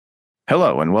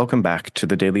Hello, and welcome back to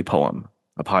The Daily Poem,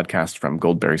 a podcast from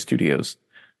Goldberry Studios.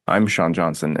 I'm Sean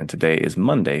Johnson, and today is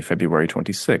Monday, February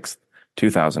 26th,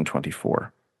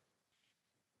 2024.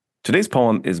 Today's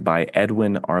poem is by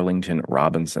Edwin Arlington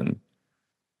Robinson,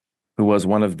 who was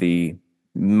one of the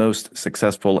most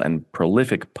successful and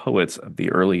prolific poets of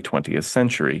the early 20th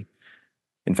century.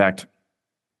 In fact,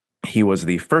 he was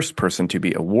the first person to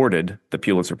be awarded the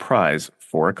Pulitzer Prize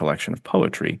for a collection of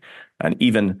poetry, and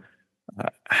even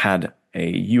had a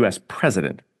U.S.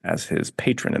 president as his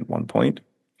patron at one point.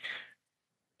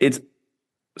 It's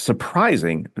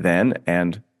surprising then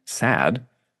and sad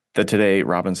that today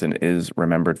Robinson is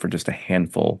remembered for just a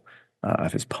handful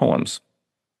of his poems.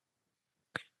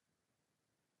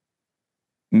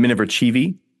 Miniver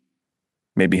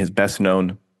maybe his best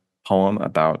known poem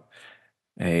about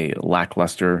a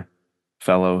lackluster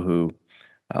fellow who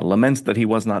laments that he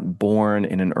was not born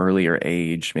in an earlier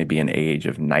age, maybe an age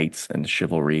of knights and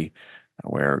chivalry,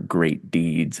 where great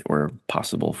deeds were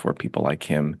possible for people like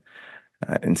him.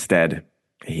 Instead,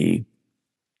 he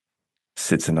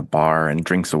sits in a bar and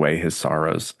drinks away his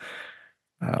sorrows.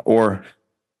 Or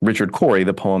Richard Cory,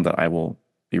 the poem that I will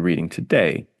be reading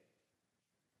today,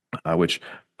 which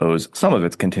owes some of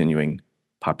its continuing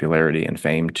popularity and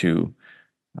fame to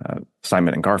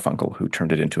Simon and Garfunkel, who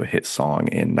turned it into a hit song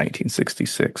in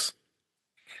 1966.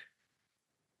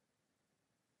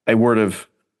 A word of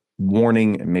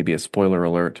warning, and maybe a spoiler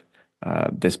alert,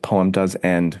 this poem does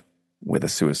end with a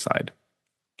suicide.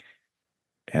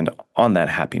 And on that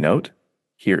happy note,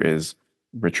 here is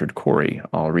Richard Cory.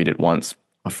 I'll read it once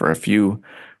for a few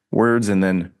words and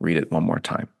then read it one more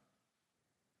time.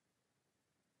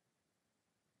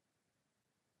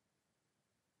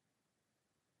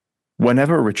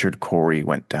 Whenever Richard Cory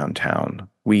went downtown,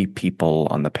 we people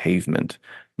on the pavement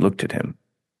looked at him.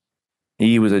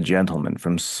 He was a gentleman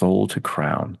from sole to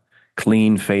crown,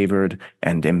 clean-favored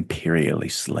and imperially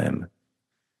slim.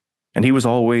 And he was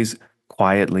always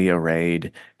quietly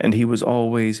arrayed, and he was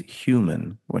always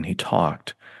human when he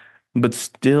talked. But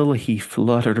still he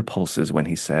fluttered pulses when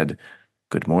he said,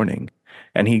 "Good morning,"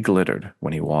 and he glittered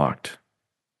when he walked.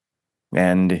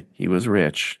 And he was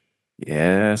rich,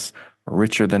 yes,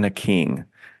 richer than a king,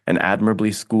 and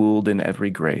admirably schooled in every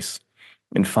grace.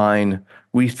 In fine,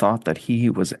 we thought that he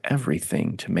was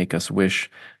everything to make us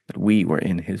wish that we were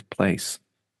in his place.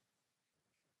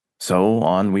 So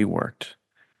on we worked,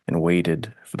 and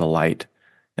waited for the light,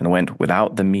 and went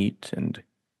without the meat, and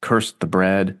cursed the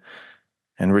bread.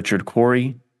 And Richard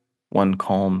Cory, one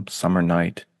calm summer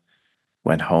night,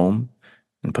 went home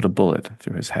and put a bullet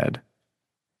through his head.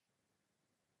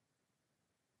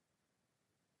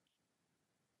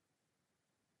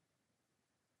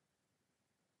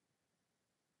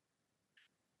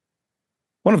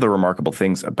 One of the remarkable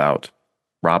things about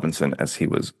Robinson as he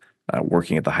was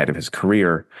working at the height of his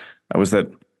career was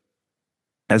that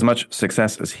as much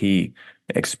success as he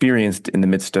experienced in the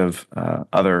midst of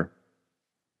other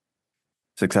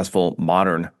successful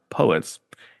modern poets,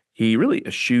 he really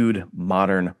eschewed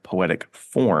modern poetic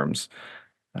forms.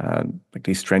 Like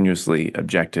he strenuously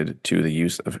objected to the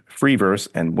use of free verse,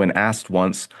 and when asked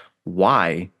once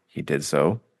why he did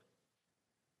so,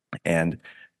 and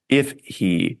if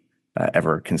he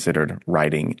ever considered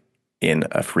writing in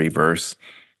a free verse,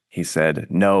 he said,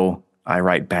 "No, I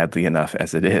write badly enough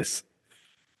as it is."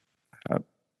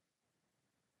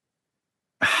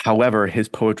 However, his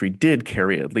poetry did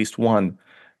carry at least one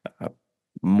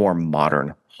more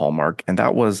modern hallmark, and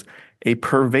that was a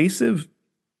pervasive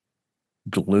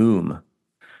gloom.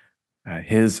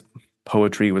 His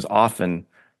poetry was often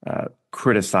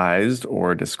criticized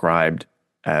or described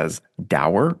as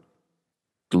dour,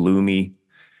 gloomy,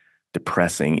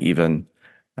 depressing even,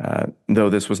 though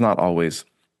this was not always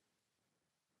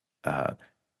a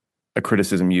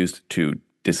criticism used to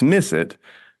dismiss it.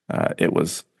 It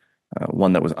was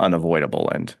one that was unavoidable,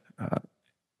 and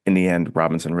in the end,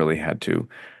 Robinson really had to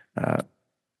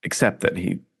accept that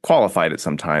he qualified it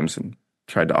sometimes and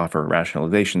tried to offer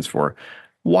rationalizations for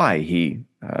why he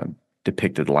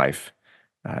depicted life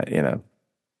in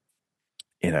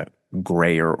a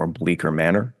grayer or bleaker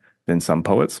manner than some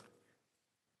poets.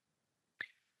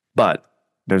 But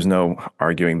there's no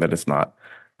arguing that it's not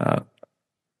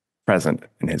present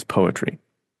in his poetry.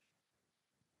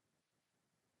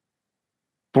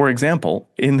 For example,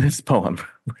 in this poem,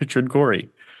 Richard Cory.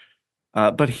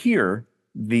 But here,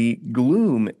 the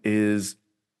gloom is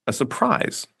a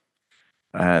surprise.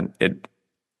 And it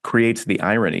creates the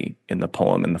irony in the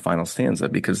poem in the final stanza,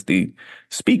 because the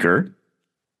speaker,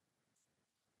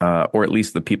 or at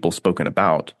least the people spoken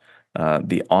about,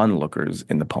 the onlookers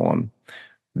in the poem,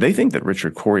 they think that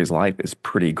Richard Cory's life is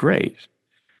pretty great.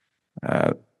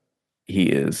 He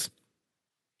is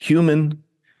human.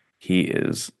 He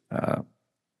is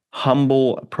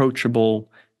humble, approachable.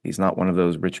 He's not one of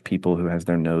those rich people who has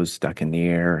their nose stuck in the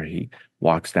air. He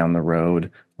walks down the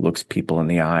road, looks people in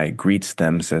the eye, greets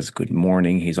them, says good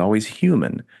morning. He's always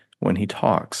human when he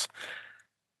talks.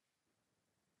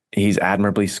 He's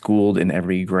admirably schooled in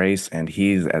every grace, and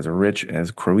he's as rich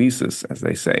as Croesus, as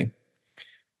they say.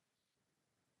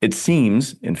 It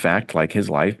seems, in fact, like his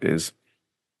life is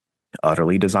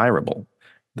utterly desirable.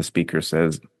 The speaker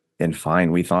says, in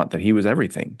fine, we thought that he was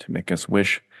everything to make us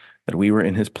wish that we were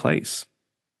in his place.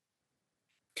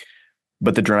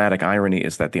 But the dramatic irony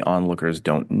is that the onlookers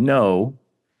don't know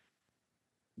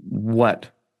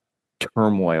what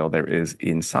turmoil there is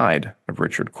inside of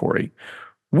Richard Cory.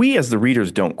 We, as the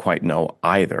readers, don't quite know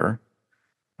either,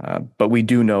 but we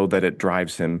do know that it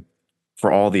drives him,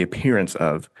 for all the appearance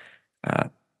of uh,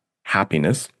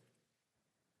 happiness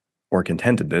or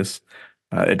contentedness,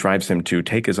 it drives him to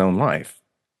take his own life.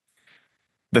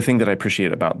 The thing that I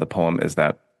appreciate about the poem is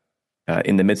that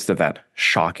in the midst of that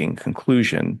shocking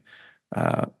conclusion,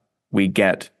 we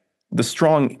get the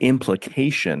strong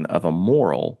implication of a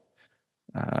moral.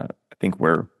 I think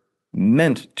we're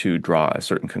meant to draw a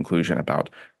certain conclusion about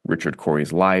Richard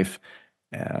Cory's life,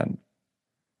 and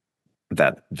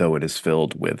that though it is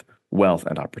filled with wealth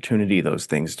and opportunity, those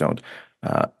things don't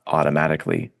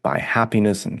automatically buy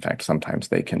happiness. In fact, sometimes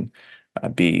they can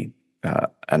be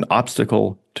an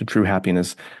obstacle to true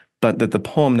happiness, but that the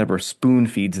poem never spoon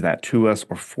feeds that to us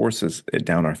or forces it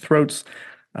down our throats.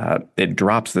 It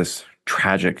drops this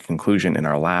tragic conclusion in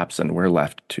our laps, and we're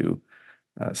left to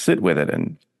sit with it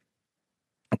and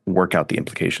work out the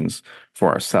implications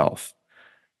for ourselves.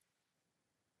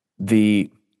 The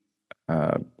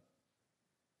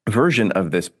version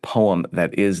of this poem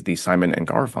that is the Simon and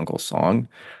Garfunkel song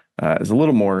is a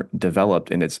little more developed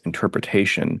in its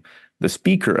interpretation. The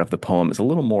speaker of the poem is a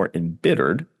little more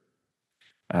embittered.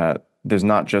 There's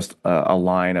not just a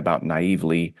line about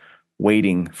naively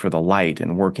waiting for the light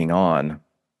and working on.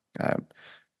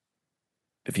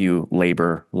 If you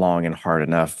labor long and hard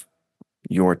enough,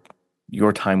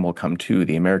 your time will come too.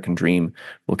 The American dream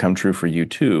will come true for you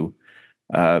too.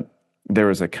 There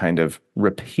is a kind of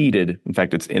repeated, in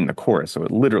fact, it's in the chorus, so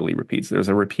it literally repeats. There's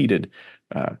a repeated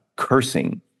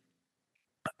cursing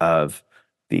of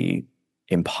the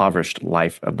impoverished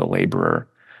life of the laborer.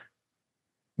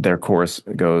 Their chorus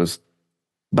goes,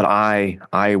 but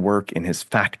I work in his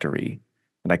factory,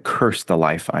 and I curse the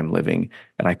life I'm living,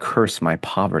 and I curse my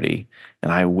poverty,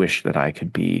 and I wish that I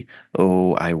could be,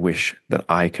 oh, I wish that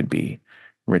I could be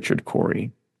Richard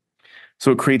Cory.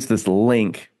 So it creates this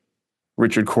link.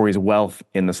 Richard Cory's wealth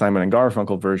in the Simon and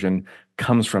Garfunkel version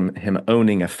comes from him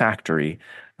owning a factory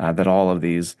that all of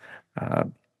these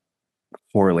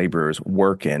poor laborers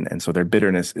work in. And so their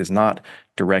bitterness is not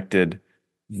directed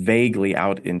vaguely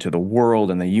out into the world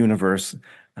and the universe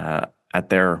at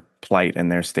their plight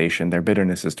and their station. Their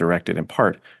bitterness is directed in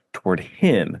part toward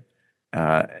him.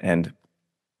 And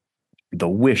the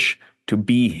wish to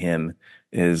be him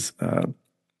is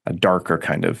a darker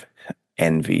kind of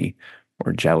envy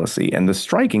or jealousy. And the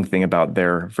striking thing about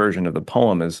their version of the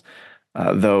poem is,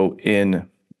 though in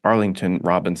Arlington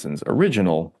Robinson's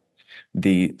original,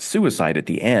 the suicide at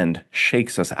the end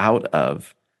shakes us out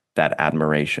of that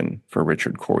admiration for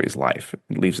Richard Cory's life.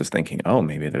 It leaves us thinking, oh,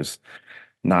 maybe there's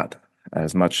not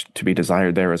as much to be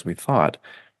desired there as we thought.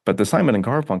 But the Simon and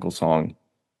Garfunkel song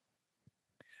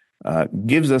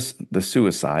gives us the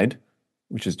suicide,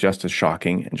 which is just as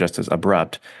shocking and just as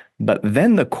abrupt. But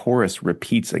then the chorus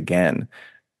repeats again,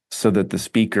 so that the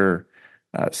speaker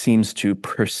seems to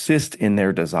persist in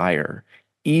their desire,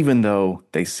 even though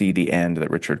they see the end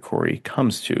that Richard Cory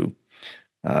comes to.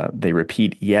 They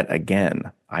repeat yet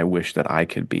again, I wish that I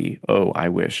could be, oh, I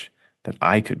wish that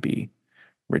I could be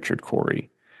Richard Cory,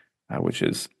 which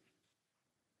is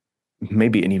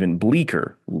maybe an even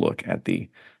bleaker look at the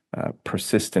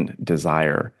persistent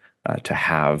desire to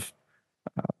have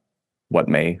what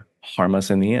may harm us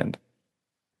in the end.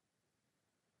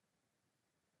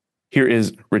 Here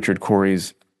is Richard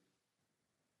Cory's,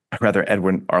 rather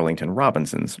Edwin Arlington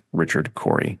Robinson's Richard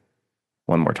Cory,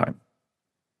 one more time.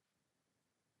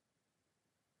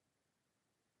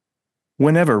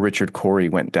 Whenever Richard Cory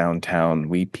went downtown,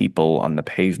 we people on the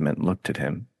pavement looked at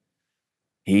him.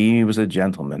 He was a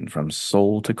gentleman from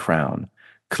sole to crown,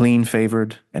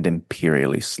 clean-favored and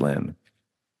imperially slim.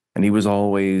 And he was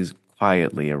always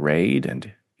quietly arrayed,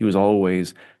 and he was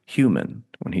always human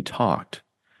when he talked.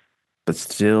 But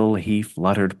still he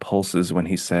fluttered pulses when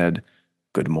he said,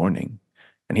 good morning,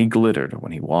 and he glittered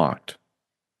when he walked.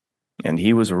 And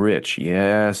he was rich,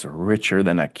 yes, richer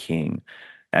than a king,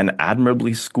 and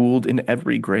admirably schooled in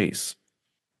every grace.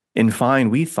 In fine,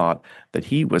 we thought that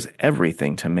he was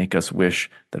everything to make us wish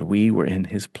that we were in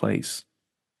his place.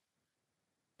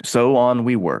 So on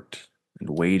we worked, and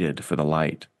waited for the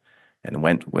light, and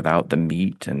went without the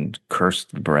meat, and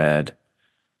cursed the bread.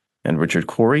 And Richard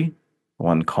Cory,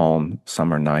 one calm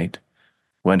summer night,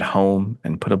 went home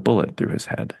and put a bullet through his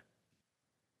head.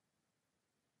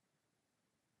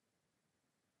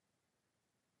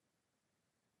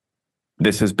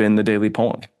 This has been the Daily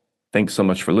Poem. Thanks so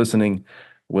much for listening.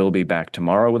 We'll be back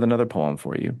tomorrow with another poem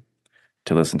for you.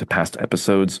 To listen to past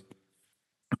episodes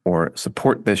or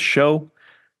support this show,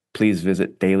 please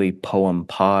visit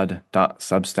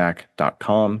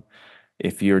dailypoempod.substack.com.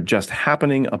 If you're just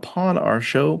happening upon our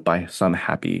show by some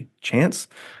happy chance,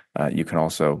 you can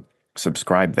also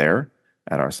subscribe there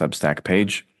at our Substack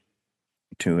page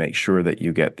to make sure that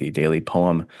you get the daily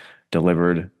poem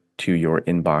delivered to your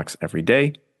inbox every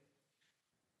day.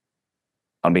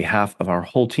 On behalf of our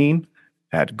whole team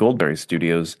at Goldberry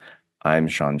Studios, I'm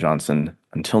Sean Johnson.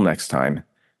 Until next time,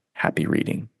 happy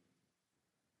reading.